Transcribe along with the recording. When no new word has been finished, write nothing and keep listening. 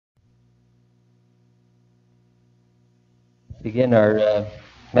begin our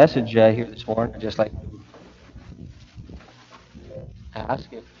message here this morning, I'd just like to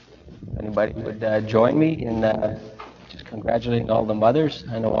ask if anybody would join me in just congratulating all the mothers.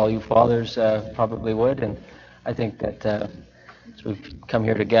 I know all you fathers probably would, and I think that as we've come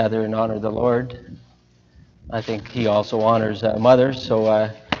here to gather and honor the Lord, I think He also honors mothers.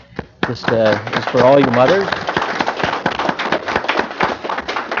 So this is for all you mothers.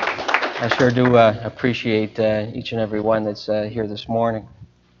 I sure do appreciate each and every one that's here this morning.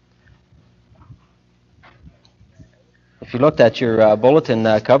 If you looked at your bulletin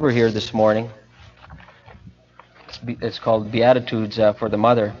cover here this morning, it's called Beatitudes for the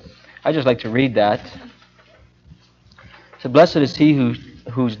Mother. I'd just like to read that. So, blessed is he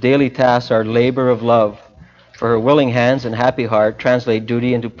whose daily tasks are labor of love, for her willing hands and happy heart translate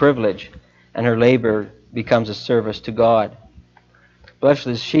duty into privilege, and her labor becomes a service to God. Blessed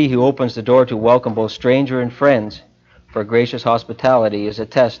is she who opens the door to welcome both stranger and friends, for gracious hospitality is a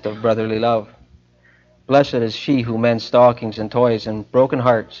test of brotherly love. Blessed is she who mends stockings and toys and broken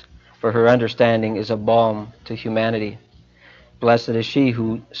hearts, for her understanding is a balm to humanity. Blessed is she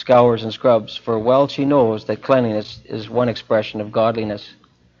who scours and scrubs, for well she knows that cleanliness is one expression of godliness.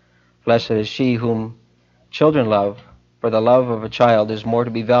 Blessed is she whom children love, for the love of a child is more to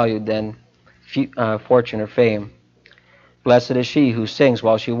be valued than fortune or fame. Blessed is she who sings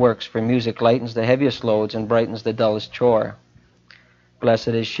while she works, for music lightens the heaviest loads and brightens the dullest chore. Blessed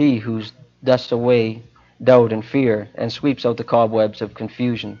is she who dusts away doubt and fear and sweeps out the cobwebs of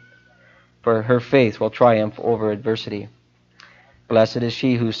confusion, for her faith will triumph over adversity. Blessed is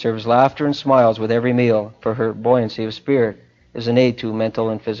she who serves laughter and smiles with every meal, for her buoyancy of spirit is an aid to mental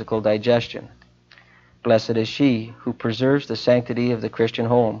and physical digestion. Blessed is she who preserves the sanctity of the Christian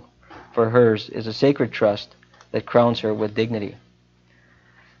home, for hers is a sacred trust that crowns her with dignity.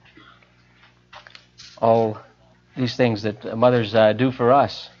 All these things that mothers do for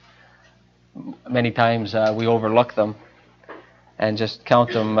us, many times we overlook them and just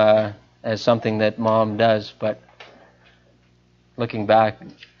count them as something that mom does, but looking back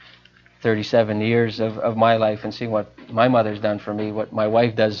 37 years of my life and seeing what my mother's done for me, what my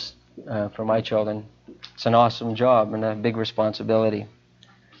wife does for my children, it's an awesome job and a big responsibility.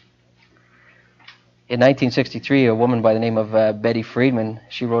 In 1963, a woman by the name of Betty Friedman,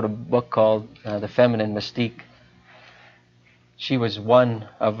 she wrote a book called The Feminine Mystique. She was one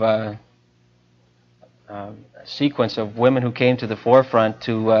of a sequence of women who came to the forefront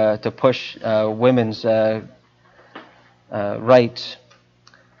to push women's rights.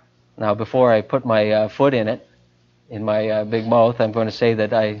 Now, before I put my foot in it, in my big mouth, I'm going to say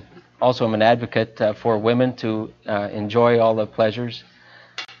that I also am an advocate for women to enjoy all the pleasures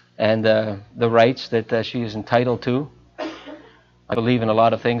and the rights that she is entitled to. I believe in a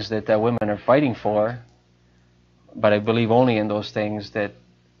lot of things that women are fighting for, but I believe only in those things that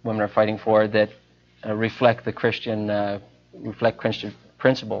women are fighting for that reflect Christian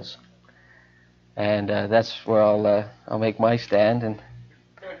principles. And that's where I'll make my stand. And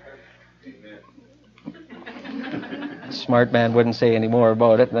a smart man wouldn't say any more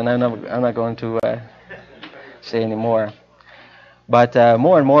about it, then I'm not going to say any more. But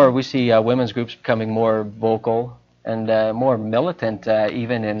more and more we see women's groups becoming more vocal and more militant,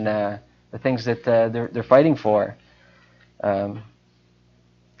 even in the things that they're fighting for.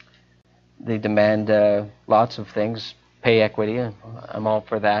 They demand lots of things, pay equity. I'm all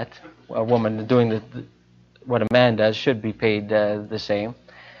for that. A woman doing what a man does should be paid the same.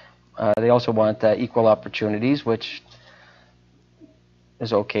 They also want equal opportunities, which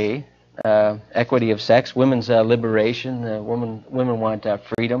is okay. Equity of sex, women's liberation. Women want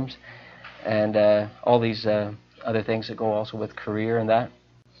freedoms, and all these other things that go also with career and that.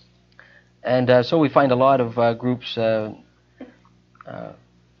 And so we find a lot of groups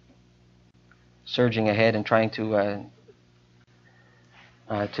surging ahead and trying to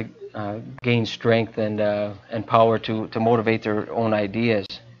gain strength and power to motivate their own ideas.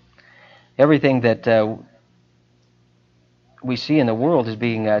 Everything that we see in the world is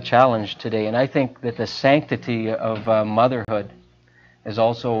being challenged today, and I think that the sanctity of motherhood is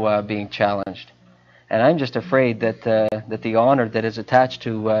also being challenged. And I'm just afraid that the honor that is attached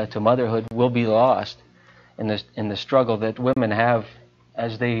to motherhood will be lost in the struggle that women have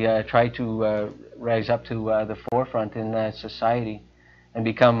as they try to rise up to the forefront in society and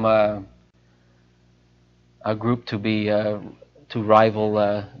become a group to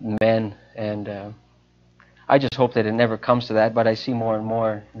rival men. And I just hope that it never comes to that. But I see more and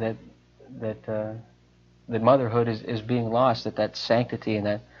more that motherhood is being lost. That sanctity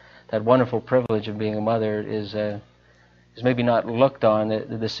and that wonderful privilege of being a mother is maybe not looked on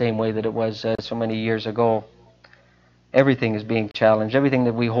the same way that it was so many years ago. Everything is being challenged. Everything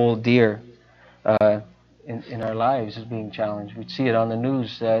that we hold dear in our lives is being challenged. We see it on the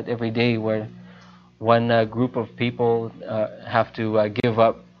news every day where one group of people have to give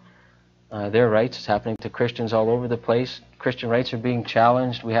up their rights. It's happening to Christians all over the place. Christian rights are being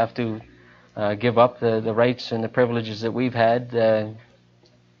challenged. We have to give up the rights and the privileges that we've had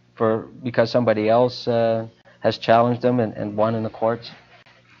because somebody else has challenged them and won in the courts.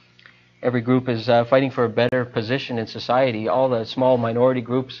 Every group is fighting for a better position in society. All the small minority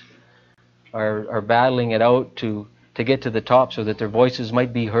groups are battling it out to get to the top so that their voices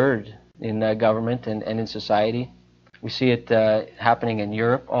might be heard in government and in society. We see it happening in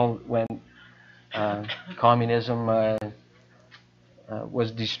Europe when communism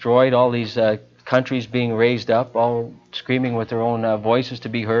was destroyed. All these countries being raised up, all screaming with their own voices to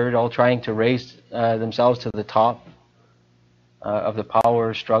be heard, all trying to raise themselves to the top of the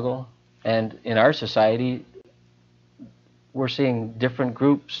power struggle. And in our society, we're seeing different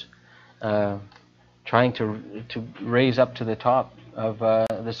groups trying to raise up to the top of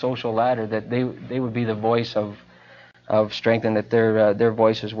the social ladder, that they would be the voice of strength, and that their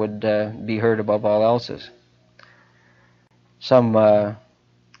voices would be heard above all else's. Some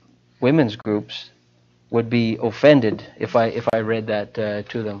women's groups would be offended if I read that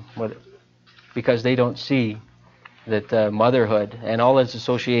to them, because they don't see that motherhood and all that's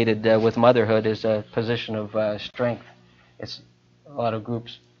associated with motherhood is a position of strength. It's a lot of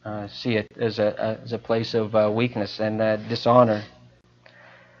groups see it as a place of weakness and dishonor,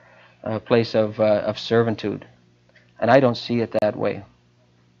 a place of servitude, and I don't see it that way.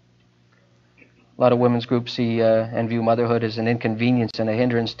 A lot of women's groups see and view motherhood as an inconvenience and a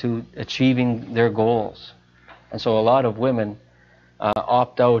hindrance to achieving their goals, and so a lot of women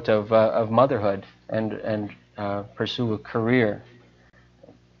opt out of motherhood and pursue a career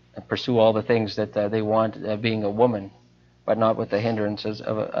and pursue all the things that they want being a woman, but not with the hindrances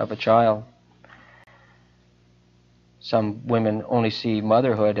of a child. Some women only see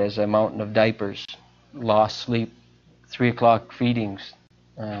motherhood as a mountain of diapers, lost sleep, 3 o'clock feedings,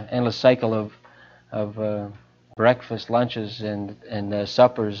 endless cycle of breakfast, lunches, and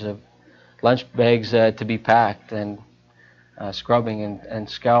suppers, of lunch bags to be packed, and scrubbing and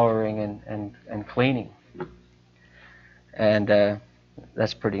scouring and cleaning. And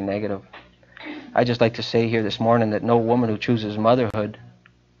that's pretty negative. I just like to say here this morning that no woman who chooses motherhood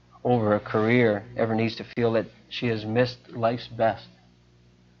over a career ever needs to feel that she has missed life's best,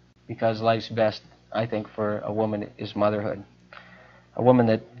 because life's best, I think, for a woman is motherhood. A woman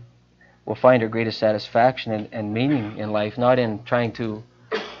that will find her greatest satisfaction and meaning in life, not in trying to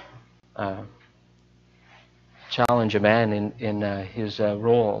challenge a man in his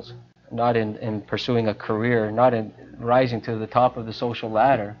roles, not in pursuing a career, not in rising to the top of the social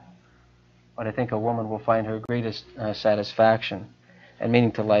ladder, but I think a woman will find her greatest satisfaction and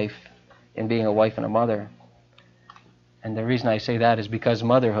meaning to life in being a wife and a mother. And the reason I say that is because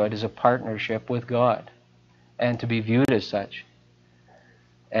motherhood is a partnership with God, and to be viewed as such.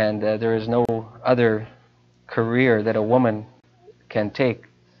 And there is no other career that a woman can take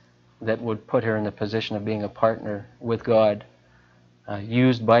that would put her in the position of being a partner with God,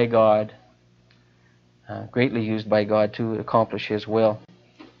 used by God, greatly used by God to accomplish His will.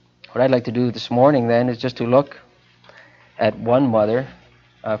 What I'd like to do this morning then is just to look at one mother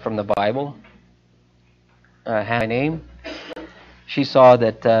from the Bible, Hannah by name. She saw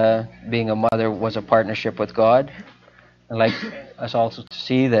that being a mother was a partnership with God. I'd like us also to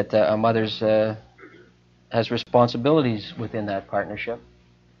see that a mother has responsibilities within that partnership,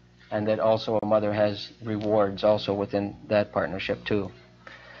 and that also a mother has rewards also within that partnership too.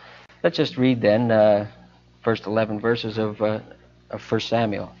 Let's just read then first 11 verses of 1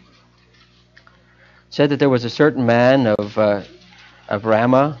 Samuel. It said that there was a certain man of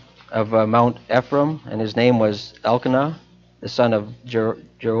Ramah, of Mount Ephraim, and his name was Elkanah, the son of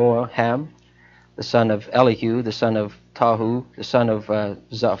Jeroham, the son of Elihu, the son of Tahu, the son of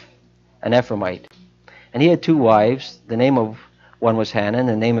Zuph, an Ephraimite. And he had 2 wives. The name of one was Hannah, and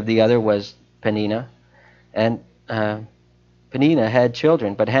the name of the other was Peninnah. And Peninnah had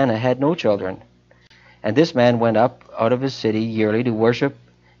children, but Hannah had no children. And this man went up out of his city yearly to worship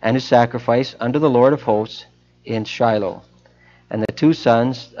and to sacrifice unto the Lord of hosts in Shiloh. And the 2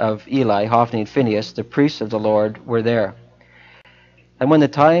 sons of Eli, Hophni and Phinehas, the priests of the Lord, were there. And when the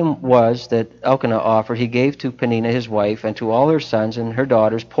time was that Elkanah offered, he gave to Peninnah his wife, and to all her sons and her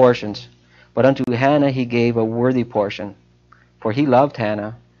daughters portions. But unto Hannah he gave a worthy portion. For he loved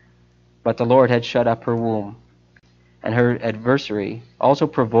Hannah, but the Lord had shut up her womb. And her adversary also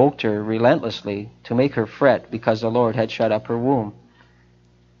provoked her relentlessly to make her fret, because the Lord had shut up her womb.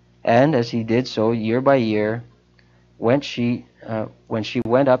 And as he did so year by year, when she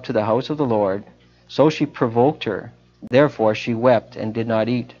went up to the house of the Lord, so she provoked her. Therefore she wept and did not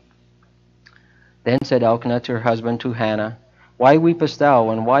eat. Then said Elkanah to her husband, to Hannah, Why weepest thou,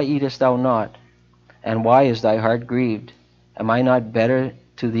 and why eatest thou not? And why is thy heart grieved? Am I not better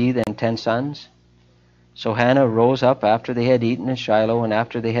to thee than 10 sons? So Hannah rose up after they had eaten in Shiloh, and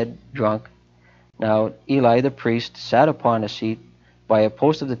after they had drunk. Now Eli the priest sat upon a seat by a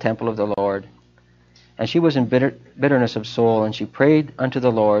post of the temple of the Lord. And she was in bitterness of soul, and she prayed unto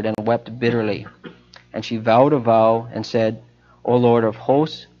the Lord, and wept bitterly. And she vowed a vow, and said, O Lord of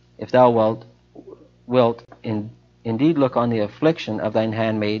hosts, if thou wilt indeed look on the affliction of thine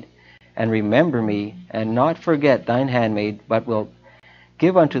handmaid, and remember me, and not forget thine handmaid, but wilt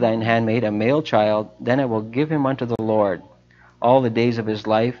give unto thine handmaid a male child, then I will give him unto the Lord all the days of his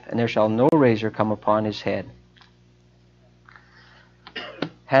life, and there shall no razor come upon his head.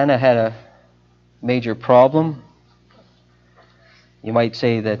 Hannah had a major problem. You might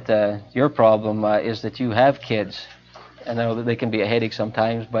say that your problem is that you have kids. I know that they can be a headache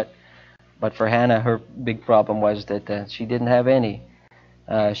sometimes, but for Hannah, her big problem was that she didn't have any.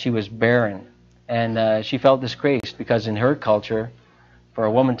 She was barren, and she felt disgraced because in her culture, for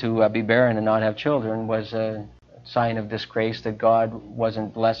a woman to be barren and not have children was a sign of disgrace, that God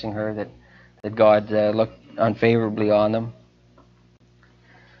wasn't blessing her, that God looked unfavorably on them.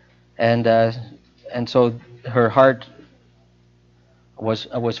 And so her heart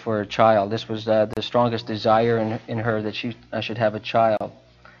was for a child. This was the strongest desire in her, that she should have a child.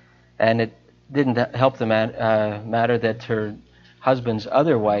 And it didn't help the matter that her husband's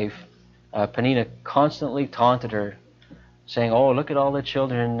other wife, Peninnah, constantly taunted her, saying, "Oh, look at all the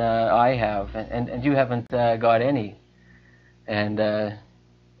children I have, and you haven't got any." And I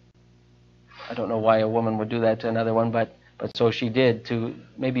don't know why a woman would do that to another one, but so she did, to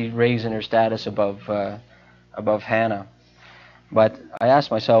maybe raising her status above Hannah. But I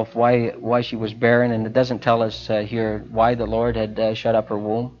asked myself why she was barren, and it doesn't tell us here why the Lord had shut up her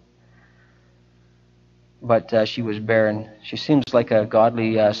womb. But she was barren. She seems like a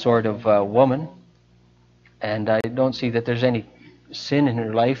godly sort of woman, and I don't see that there's any sin in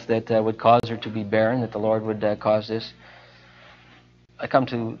her life that would cause her to be barren, that the Lord would cause this. I come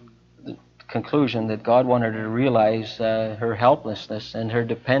to the conclusion that God wanted her to realize her helplessness and her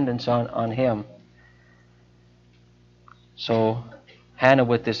dependence on Him. So Hannah,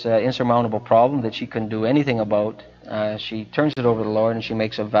 with this insurmountable problem that she couldn't do anything about, she turns it over to the Lord, and she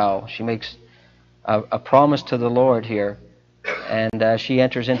makes a vow. She makes a promise to the Lord here, and she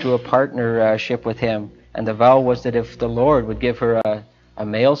enters into a partnership with Him. And the vow was that if the Lord would give her a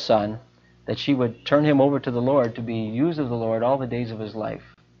male son, that she would turn him over to the Lord to be used of the Lord all the days of his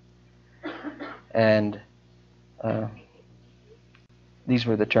life. And these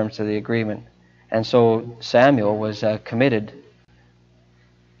were the terms of the agreement. And so Samuel was committed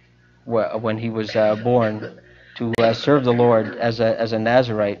when he was born to serve the Lord as a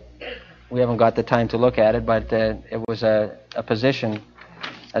Nazirite. We haven't got the time to look at it, but it was a position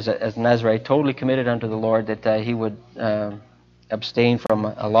as a Nazirite, totally committed unto the Lord, that he would abstain from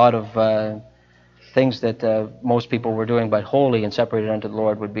a lot of things that most people were doing, but holy and separated unto the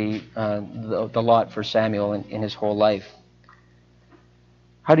Lord would be the lot for Samuel in his whole life.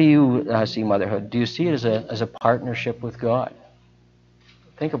 How do you see motherhood? Do you see it as a partnership with God?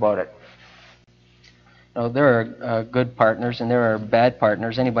 Think about it. Now, there are good partners and there are bad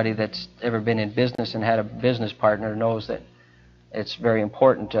partners. Anybody that's ever been in business and had a business partner knows that it's very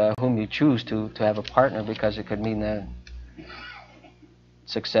important whom you choose to have a partner, because it could mean the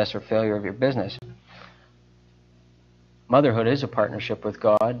success or failure of your business. Motherhood is a partnership with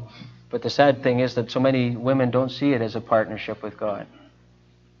God, but the sad thing is that so many women don't see it as a partnership with God.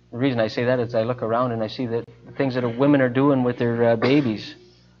 The reason I say that is I look around and I see that the things that women are doing with their babies.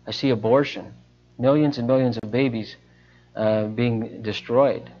 I see abortion. Millions and millions of babies being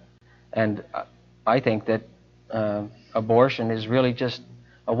destroyed. And I think that abortion is really just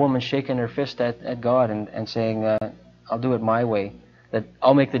a woman shaking her fist at God and saying, I'll do it my way, that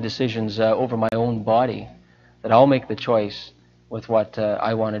I'll make the decisions over my own body, that I'll make the choice with what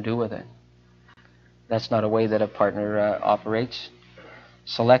I want to do with it. That's not a way that a partner operates.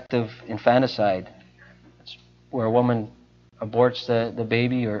 Selective infanticide. It's where a woman aborts the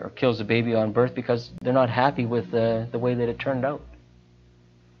baby or kills the baby on birth because they're not happy with the way that it turned out.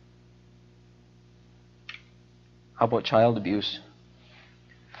 How about child abuse?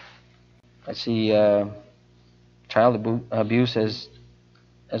 I see child abuse as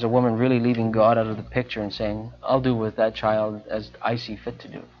a woman really leaving God out of the picture and saying, I'll do with that child as I see fit to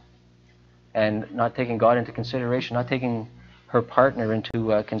do. And not taking God into consideration, not taking her partner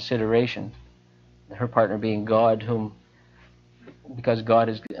into consideration. her partner being God, because God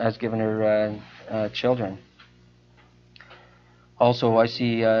has given her children. Also, I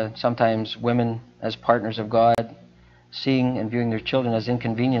see sometimes women as partners of God, seeing and viewing their children as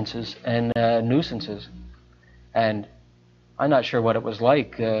inconveniences and nuisances. And I'm not sure what it was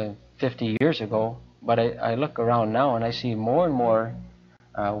like 50 years ago, but I look around now and I see more and more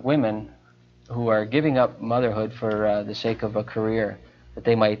women who are giving up motherhood for the sake of a career, that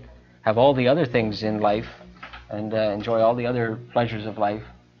they might have all the other things in life and enjoy all the other pleasures of life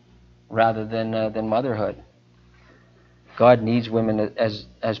rather than motherhood. God needs women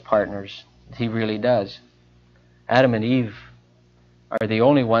as partners. He really does. Adam and Eve are the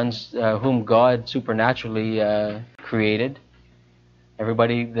only ones whom God supernaturally created.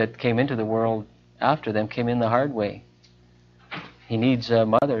 Everybody that came into the world after them came in the hard way. He needs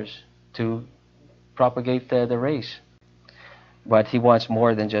mothers to propagate the race. But he wants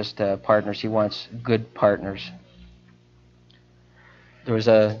more than just partners. He wants good partners. There was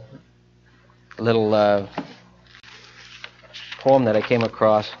a little poem that I came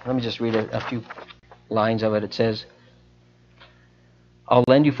across. Let me just read a few lines of it. It says, "I'll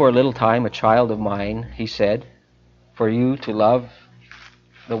lend you for a little time a child of mine," he said, "for you to love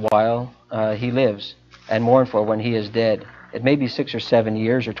the while he lives, and mourn for when he is dead. It may be 6 or 7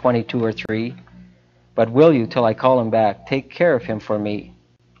 years, or 22 or 3, but will you, till I call him back, take care of him for me?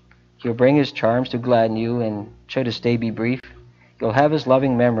 He'll bring his charms to gladden you, and should his stay be brief, you'll have his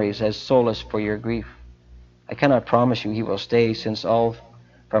loving memories as solace for your grief. I cannot promise you he will stay, since all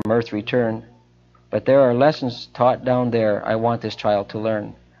from earth return, but there are lessons taught down there I want this child to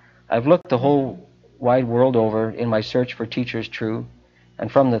learn. I've looked the whole wide world over in my search for teachers true,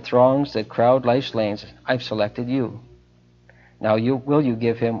 and from the throngs that crowd life's lanes, I've selected you. Now will you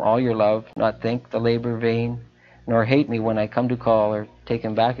give him all your love, not think the labor vain, nor hate me when I come to call or take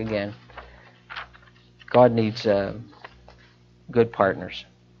him back again?" God needs good partners.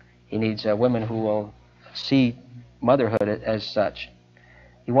 He needs women who will see motherhood as such.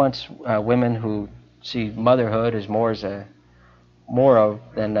 He wants women who see motherhood as more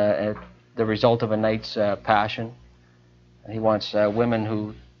than the result of a night's passion. He wants women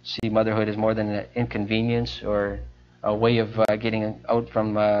who see motherhood as more than an inconvenience or a way of getting out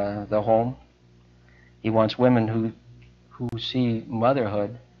from the home. He wants women who see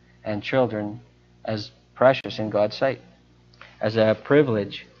motherhood and children as precious in God's sight, as a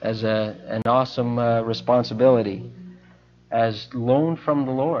privilege, as an awesome responsibility, as loan from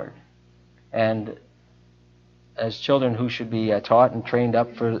the Lord, and as children who should be taught and trained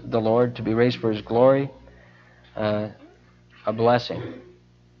up for the Lord, to be raised for His glory, a blessing.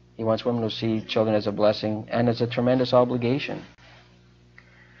 He wants women to see children as a blessing and as a tremendous obligation.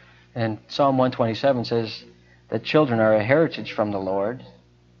 And Psalm 127 says that children are a heritage from the Lord,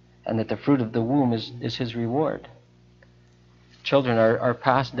 and that the fruit of the womb is His reward. Children are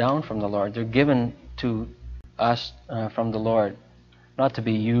passed down from the Lord. They're given to us from the Lord, not to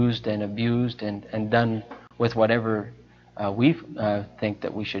be used and abused and done with whatever we think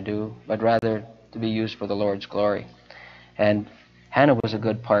that we should do, but rather to be used for the Lord's glory. And Hannah was a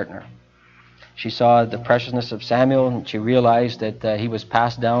good partner. She saw the preciousness of Samuel, and she realized that he was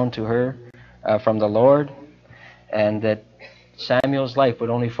passed down to her from the Lord, and that Samuel's life would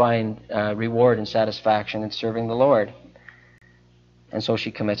only find reward and satisfaction in serving the Lord. And so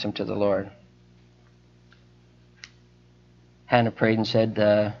she commits him to the Lord. Hannah prayed and said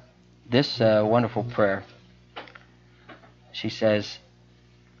this wonderful prayer. She says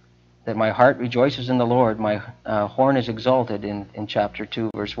that my heart rejoices in the Lord, my horn is exalted in chapter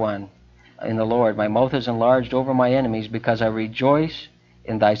 2, verse 1. In the Lord, my mouth is enlarged over my enemies, because I rejoice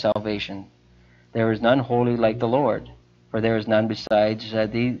in thy salvation. There is none holy like the Lord, for there is none besides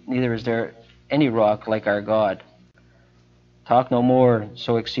thee, neither is there any rock like our God. Talk no more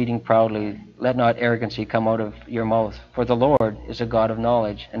so exceeding proudly, let not arrogancy come out of your mouth, for the Lord is a God of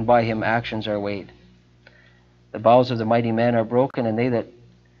knowledge, and by him actions are weighed. The bows of the mighty men are broken, and they that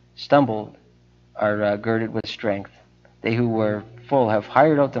stumbled are girded with strength. They who were full have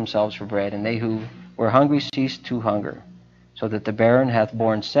hired out themselves for bread, and they who were hungry ceased to hunger. So that the barren hath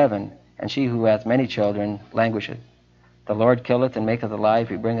borne 7, and she who hath many children languisheth. The Lord killeth and maketh alive,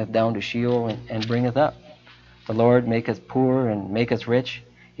 he bringeth down to Sheol and bringeth up. The Lord maketh poor and maketh rich,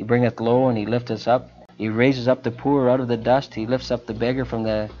 he bringeth low and he lifteth up. He raises up the poor out of the dust, he lifts up the beggar from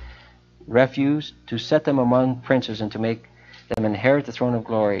the refuse, to set them among princes, and to make them inherit the throne of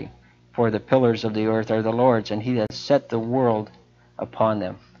glory. For the pillars of the earth are the Lord's, and he hath set the world upon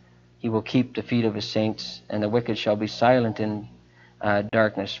them. He will keep the feet of his saints, and the wicked shall be silent in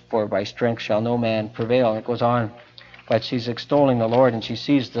darkness, for by strength shall no man prevail. And it goes on but she's extolling the Lord, and she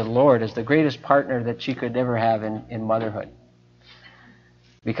sees the Lord as the greatest partner that she could ever have in motherhood,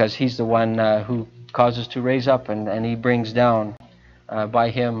 because He's the one who causes to raise up, and He brings down. By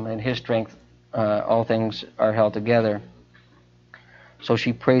Him and His strength, all things are held together. So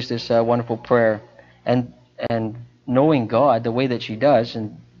she prays this wonderful prayer, and knowing God the way that she does,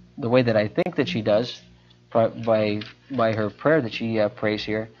 and the way that I think that she does, by her prayer that she prays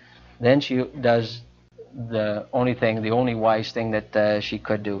here, then she does the only wise thing that she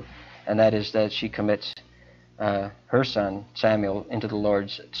could do, and that is that she commits her son Samuel into the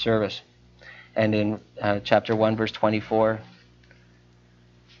Lord's service. And in chapter 1, verse 24,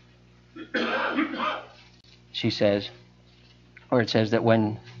 she says, or it says that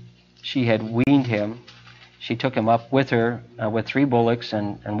when she had weaned him, she took him up with her with 3 bullocks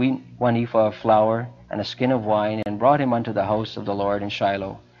and 1 ephah of flour and a skin of wine, and brought him unto the house of the Lord in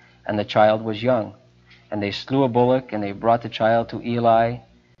Shiloh. And the child was young. And they slew a bullock, and they brought the child to Eli.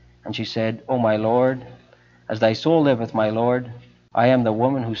 And she said, O my Lord, as thy soul liveth, my Lord, I am the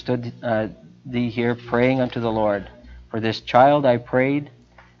woman who stood thee here praying unto the Lord. For this child I prayed,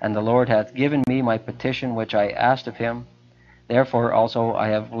 and the Lord hath given me my petition which I asked of him. Therefore also I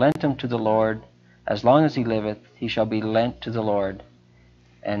have lent him to the Lord. As long as he liveth, he shall be lent to the Lord.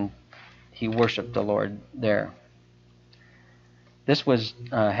 And he worshipped the Lord there. This was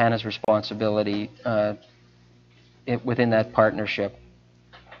Hannah's responsibility within that partnership,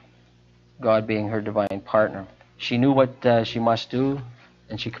 God being her divine partner. She knew what she must do,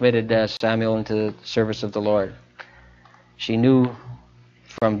 and she committed Samuel into the service of the Lord. She knew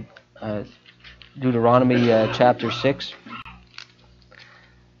from Deuteronomy chapter 6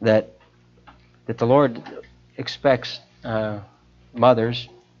 that the Lord expects mothers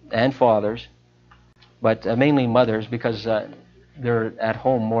and fathers, but mainly mothers, because they're at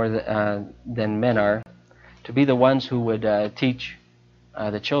home more than men are, to be the ones who would teach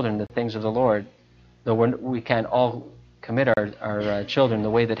the children the things of the Lord. Though we can't all commit our children the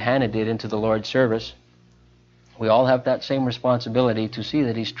way that Hannah did into the Lord's service, we all have that same responsibility to see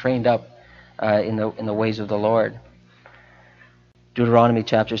that he's trained up in the ways of the Lord. Deuteronomy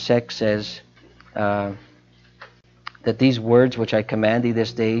chapter 6 says that these words which I command thee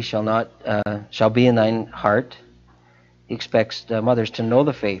this day shall be in thine heart. He expects mothers to know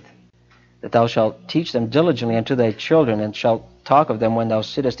the faith, that thou shalt teach them diligently unto thy children, and shalt talk of them when thou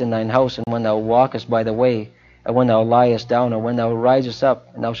sittest in thine house, and when thou walkest by the way, and when thou liest down, and when thou risest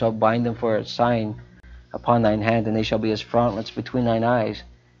up, and thou shalt bind them for a sign upon thine hand, and they shall be as frontlets between thine eyes,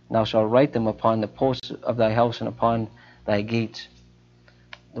 and thou shalt write them upon the posts of thy house and upon thy gates.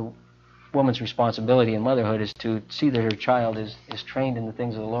 The woman's responsibility in motherhood is to see that her child is trained in the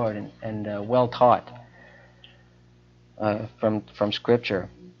things of the Lord and well taught from Scripture.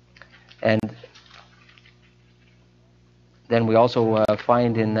 And then we also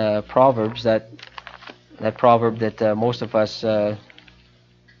find in Proverbs that proverb that most of us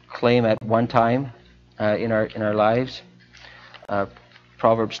claim at one time in our lives.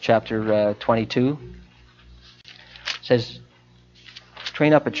 Proverbs chapter 22 says,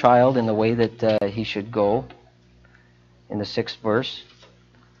 train up a child in the way that he should go, in the 6th verse,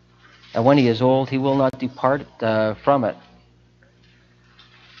 and when he is old he will not depart from it.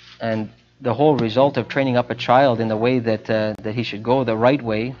 And the whole result of training up a child in the way that he should go, the right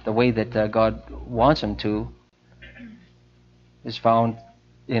way, the way that God wants him to, is found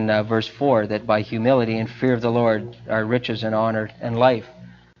in verse 4, that by humility and fear of the Lord are riches and honor and life.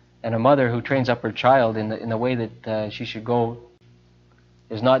 And a mother who trains up her child in the way that she should go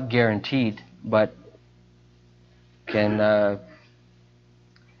is not guaranteed, but can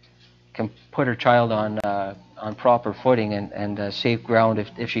put her child on proper footing and safe ground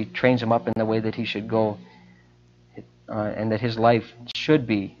if she trains him up in the way that he should go, and that his life should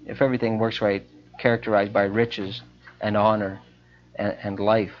be, if everything works right, characterized by riches and honor and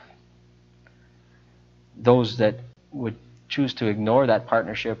life. Those that would choose to ignore that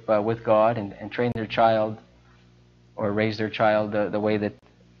partnership with God and train their child or raise their child the way that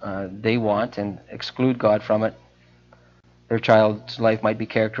they want and exclude God from it, their child's life might be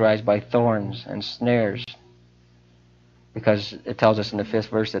characterized by thorns and snares, because it tells us in the 5th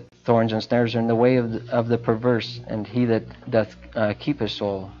verse that thorns and snares are in the way of the perverse, and he that doth keep his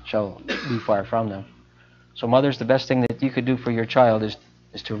soul shall be far from them. So mothers, the best thing that you could do for your child is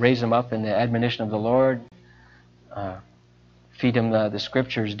to raise them up in the admonition of the Lord. Feed him the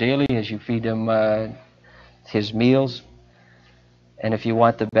Scriptures daily as you feed him his meals. And if you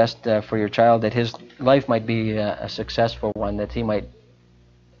want the best for your child, that his life might be a successful one, that he might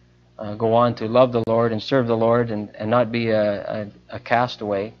go on to love the Lord and serve the Lord and not be a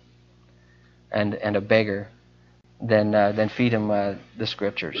castaway and a beggar, than feed them the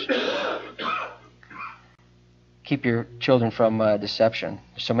Scriptures. Keep your children from deception.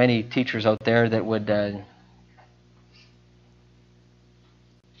 There's so many teachers out there that would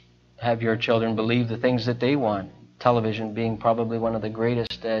have your children believe the things that they want. Television being probably one of the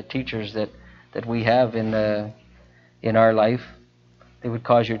greatest teachers that we have in our life. They would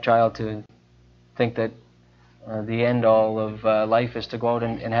cause your child to think that the end all of life is to go out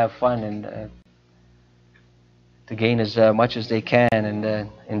and have fun and to gain as much as they can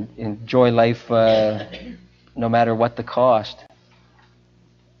and enjoy life no matter what the cost.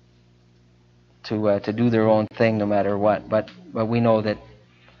 To do their own thing no matter what. But we know that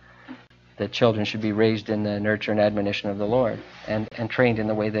children should be raised in the nurture and admonition of the Lord and trained in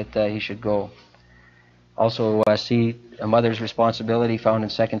the way that he should go. Also see a mother's responsibility found in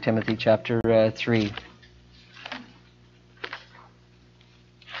 2 Timothy chapter 3.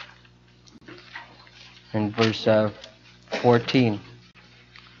 In verse 14.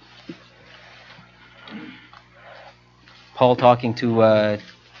 Paul talking to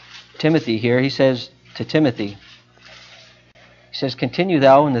Timothy here, he says to Timothy, he says, "Continue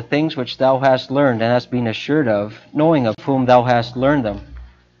thou in the things which thou hast learned and hast been assured of, knowing of whom thou hast learned them."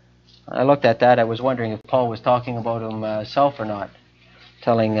 I looked at that, I was wondering if Paul was talking about himself or not,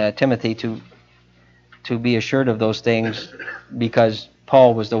 telling Timothy to be assured of those things because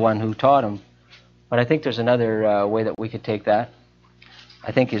Paul was the one who taught him. But I think there's another way that we could take that.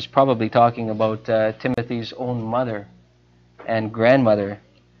 I think he's probably talking about Timothy's own mother and grandmother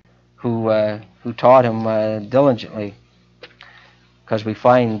who taught him diligently. Because we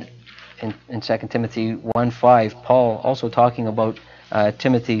find in 2 Timothy 1:5, Paul also talking about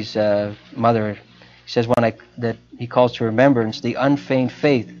Timothy's mother. He says, that he calls to remembrance the unfeigned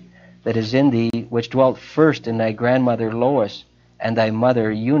faith that is in thee, which dwelt first in thy grandmother Lois and thy mother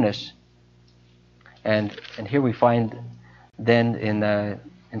Eunice. And here we find then in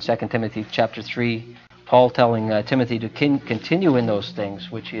 2 Timothy chapter 3, Paul telling Timothy to continue in those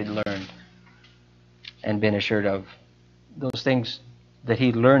things which he had learned and been assured of. Those things that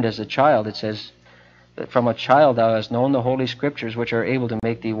he learned as a child, it says that from a child thou hast known the Holy Scriptures which are able to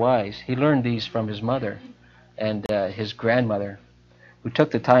make thee wise. He learned these from his mother and his grandmother, who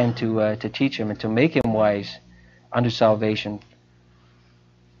took the time to teach him and to make him wise unto salvation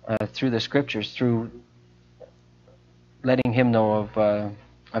through the Scriptures, through letting him know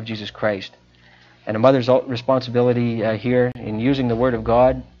of Jesus Christ. And a mother's responsibility here in using the Word of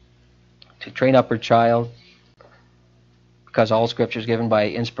God to train up her child, because all Scripture is given by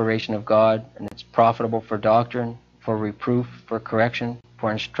inspiration of God, and it's profitable for doctrine, for reproof, for correction,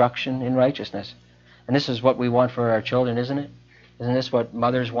 for instruction in righteousness. And this is what we want for our children, isn't it? Isn't this what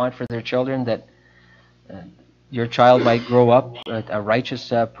mothers want for their children, that your child might grow up a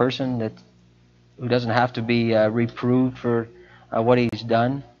righteous person who doesn't have to be reproved for what he's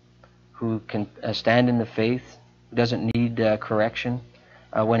done, who can stand in the faith, who doesn't need correction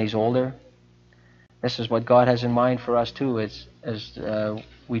when he's older? This is what God has in mind for us too, as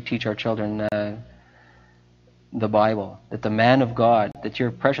we teach our children the Bible. That the man of God, that your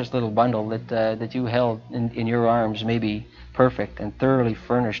precious little bundle that you held in your arms may be perfect and thoroughly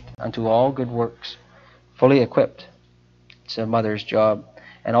furnished unto all good works, fully equipped. It's a mother's job.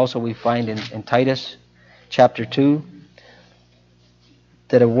 And also we find in Titus chapter 2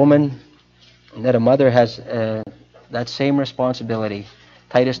 that a mother has that same responsibility.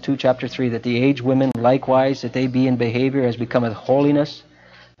 Titus 2, chapter 3, that the aged women likewise, that they be in behavior as becometh holiness,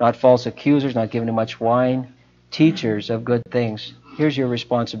 not false accusers, not given to much wine, teachers of good things. Here's your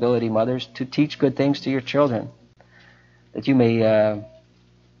responsibility, mothers, to teach good things to your children, that you may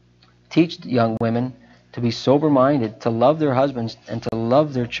teach young women to be sober-minded, to love their husbands, and to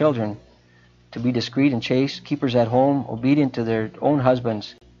love their children, to be discreet and chaste, keepers at home, obedient to their own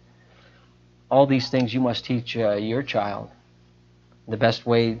husbands. All these things you must teach your child. The best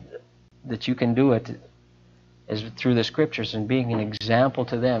way that you can do it is through the Scriptures and being an example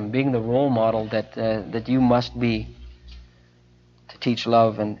to them, being the role model that you must be to teach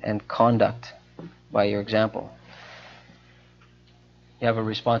love and conduct by your example. You have a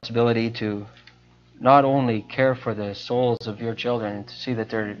responsibility to not only care for the souls of your children and to see that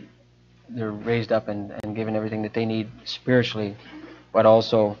they're raised up and given everything that they need spiritually, but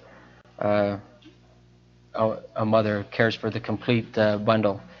also a mother cares for the complete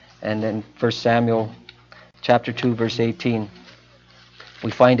bundle. And in 1 Samuel chapter 2, verse 18,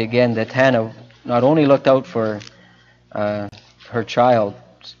 we find again that Hannah not only looked out for her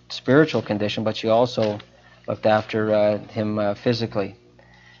child's spiritual condition, but she also looked after him physically.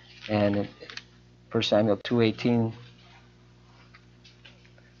 And in 1 Samuel 2:18,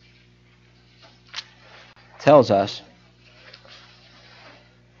 tells us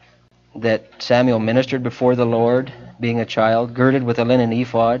that Samuel ministered before the Lord, being a child, girded with a linen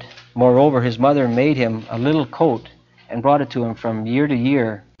ephod. Moreover, his mother made him a little coat and brought it to him from year to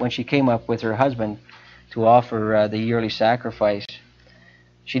year when she came up with her husband to offer the yearly sacrifice.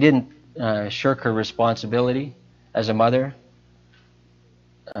 She didn't shirk her responsibility as a mother,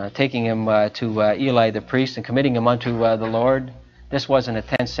 taking him to Eli the priest and committing him unto the Lord. This wasn't a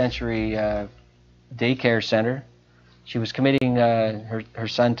 10th century daycare center. She was committing her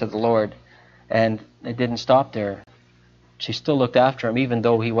son to the Lord, and it didn't stop there. She still looked after him even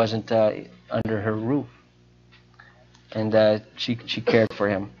though he wasn't under her roof. And she cared for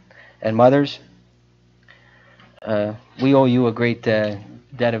him. And mothers, we owe you a great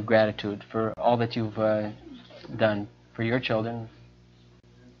debt of gratitude for all that you've done for your children.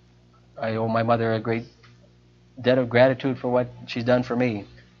 I owe my mother a great debt of gratitude for what she's done for me.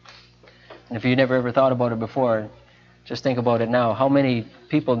 And if you never ever thought about it before, just think about it now. How many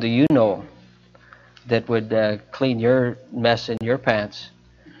people do you know that would clean your mess in your pants?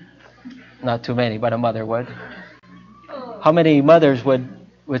 Not too many, but a mother would. How many mothers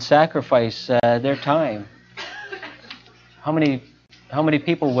would sacrifice their time? How many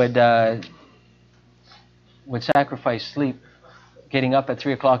people would sacrifice sleep, getting up at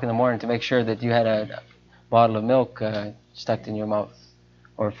 3 o'clock in the morning to make sure that you had a bottle of milk stuck in your mouth,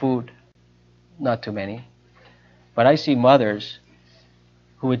 or food? Not too many. But I see mothers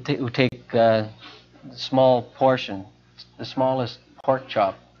who take a small portion, the smallest pork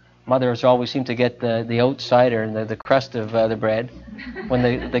chop. Mothers always seem to get the outsider and the crust of the bread, when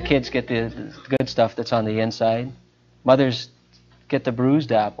the kids get the good stuff that's on the inside. Mothers get the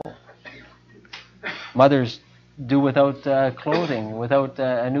bruised apple. Mothers do without clothing, without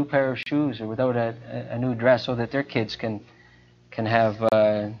a new pair of shoes, or without a new dress, so that their kids can have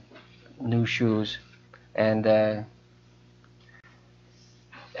new shoes. And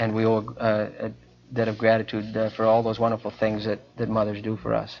we owe a debt of gratitude for all those wonderful things that mothers do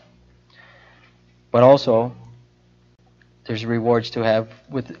for us. But also, there's rewards to have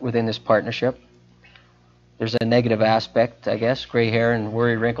within this partnership. There's a negative aspect, I guess, gray hair and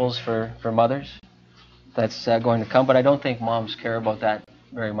worry wrinkles for mothers. That's going to come, but I don't think moms care about that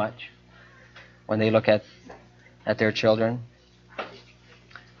very much when they look at their children.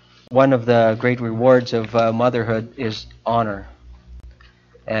 One of the great rewards of motherhood is honor.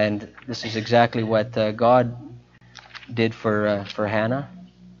 And this is exactly what God did for Hannah.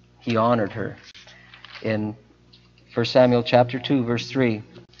 He honored her. In 1 Samuel chapter 2, verse 3,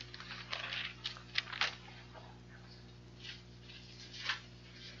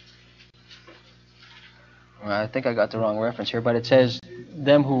 I think I got the wrong reference here, but it says,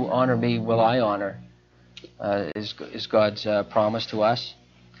 "Them who honor me will I honor," is God's promise to us.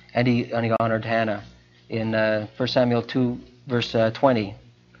 And he honored Hannah. In 1 Samuel 2, verse 20, it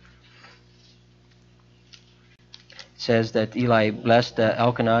says that Eli blessed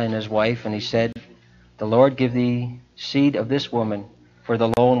Elkanah and his wife, and he said, "The Lord give thee seed of this woman for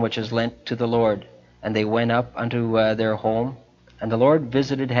the loan which is lent to the Lord." And they went up unto their home, and the Lord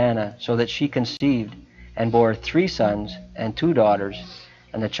visited Hannah, so that she conceived, and bore 3 sons and 2 daughters.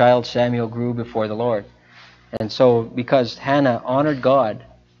 And the child Samuel grew before the Lord. And so, because Hannah honored God,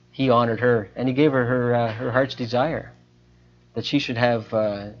 he honored her, and he gave her her heart's desire, that she should have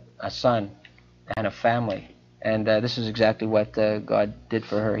a son and a family. And this is exactly what God did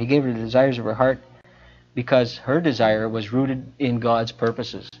for her. He gave her the desires of her heart because her desire was rooted in God's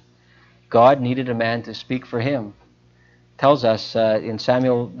purposes. God needed a man to speak for him. It tells us in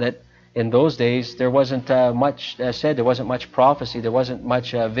Samuel that in those days there wasn't much said, there wasn't much prophecy, there wasn't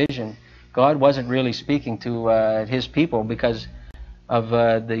much vision. God wasn't really speaking to his people because of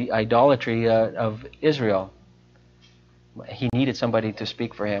the idolatry of Israel. He needed somebody to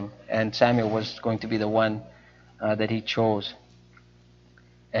speak for him, and Samuel was going to be the one that he chose,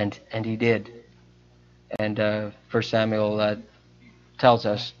 and he did. And 1 Samuel tells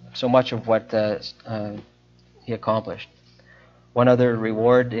us so much of what he accomplished. One other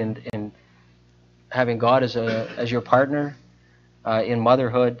reward in having God as your partner in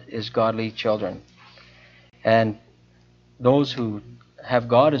motherhood is godly children. And those who have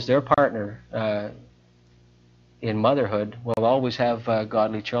God as their partner in motherhood will always have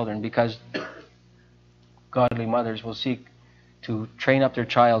godly children, because godly mothers will seek to train up their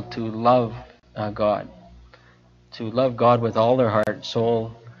child to love God, with all their heart,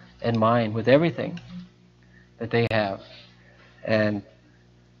 soul, and mind, with everything that they have. And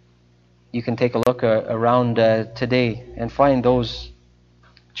you can take a look around today and find those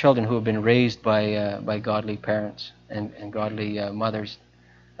children who have been raised by godly parents and godly mothers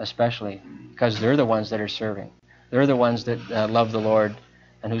especially, because they're the ones that are serving. They're the ones that love the Lord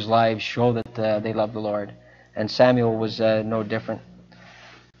and whose lives show that they love the Lord. And Samuel was no different.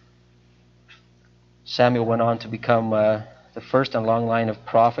 Samuel went on to become the first in a long line of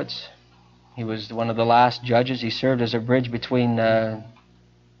prophets. He was one of the last judges. He served as a bridge between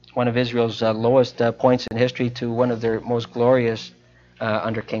one of Israel's lowest points in history to one of their most glorious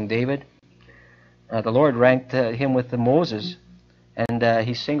under King David. The Lord ranked him with the Moses, and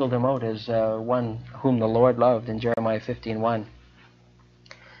he singled him out as one whom the Lord loved in Jeremiah 15:1.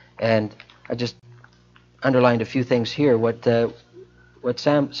 And I just underlined a few things here. What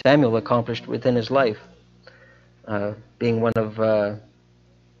Samuel accomplished within his life, being one of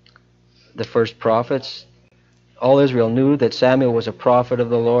the first prophets. All Israel knew that Samuel was a prophet of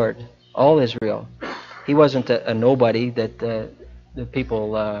the Lord. All Israel. He wasn't a nobody that the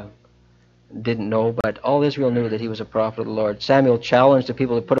people didn't know, but all Israel knew that he was a prophet of the Lord. Samuel challenged the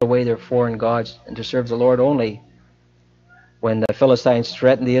people to put away their foreign gods and to serve the Lord only. When the Philistines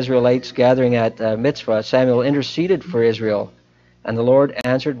threatened the Israelites gathering at Mitzvah, Samuel interceded for Israel, and the Lord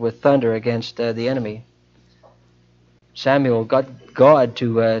answered with thunder against the enemy. Samuel got God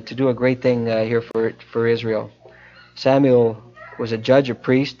to do a great thing here for Israel. Samuel was a judge, a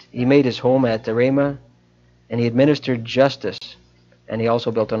priest. He made his home at Ramah, and he administered justice. And he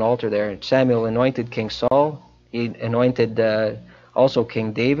also built an altar there. Samuel anointed King Saul. He anointed also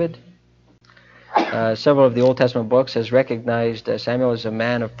King David. Several of the Old Testament books has recognized Samuel as a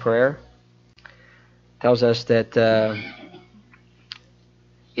man of prayer. Tells us that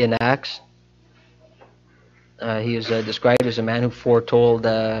in Acts, he is described as a man who foretold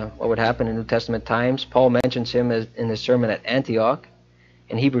what would happen in New Testament times. Paul mentions him in his sermon at Antioch.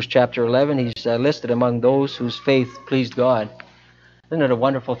 In Hebrews chapter 11, he's listed among those whose faith pleased God. Isn't it a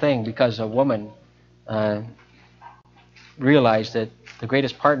wonderful thing? Because a woman realized that the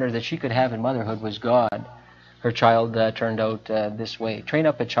greatest partner that she could have in motherhood was God. Her child turned out this way. Train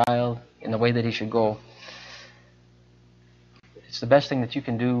up a child in the way that he should go. It's the best thing that you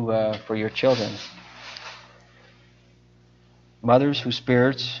can do for your children. Mothers whose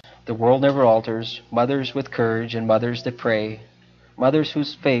spirits the world never alters, mothers with courage and mothers that pray, mothers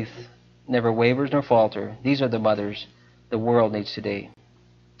whose faith never wavers nor falter. These are the mothers the world needs today.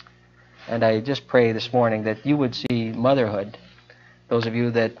 And I just pray this morning that you would see motherhood. Those of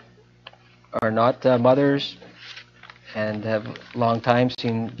you that are not mothers and have long time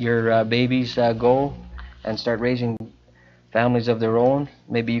seen your babies go and start raising families of their own,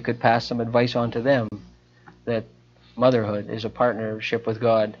 maybe you could pass some advice on to them that motherhood is a partnership with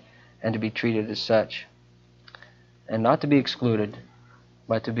God and to be treated as such. And not to be excluded,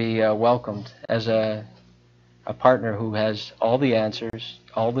 but to be welcomed as a partner who has all the answers,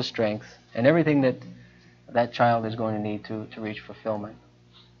 all the strength, and everything that that child is going to need to reach fulfillment.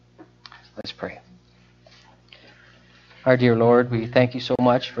 Let's pray. Our dear Lord, we thank you so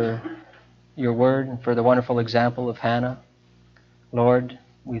much for your word and for the wonderful example of Hannah. Lord,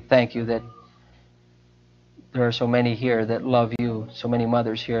 we thank you that there are so many here that love you, so many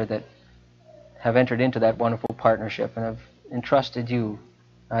mothers here that have entered into that wonderful partnership and have entrusted you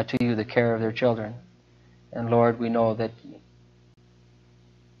to you the care of their children. And Lord, we know that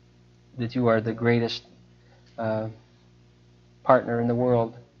you are the greatest partner in the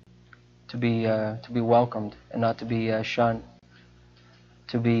world to be welcomed and not to be shunned,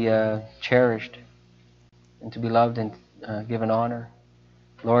 to be cherished and to be loved and given honor.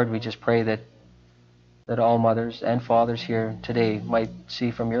 Lord, we just pray that all mothers and fathers here today might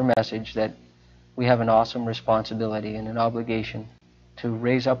see from your message that we have an awesome responsibility and an obligation to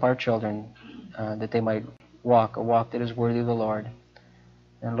raise up our children that they might walk a walk that is worthy of the Lord.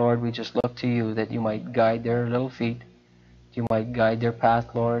 And Lord, we just look to you that you might guide their little feet, that you might guide their path,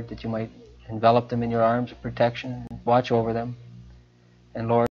 Lord, that you might envelop them in your arms of protection and watch over them. And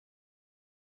Lord,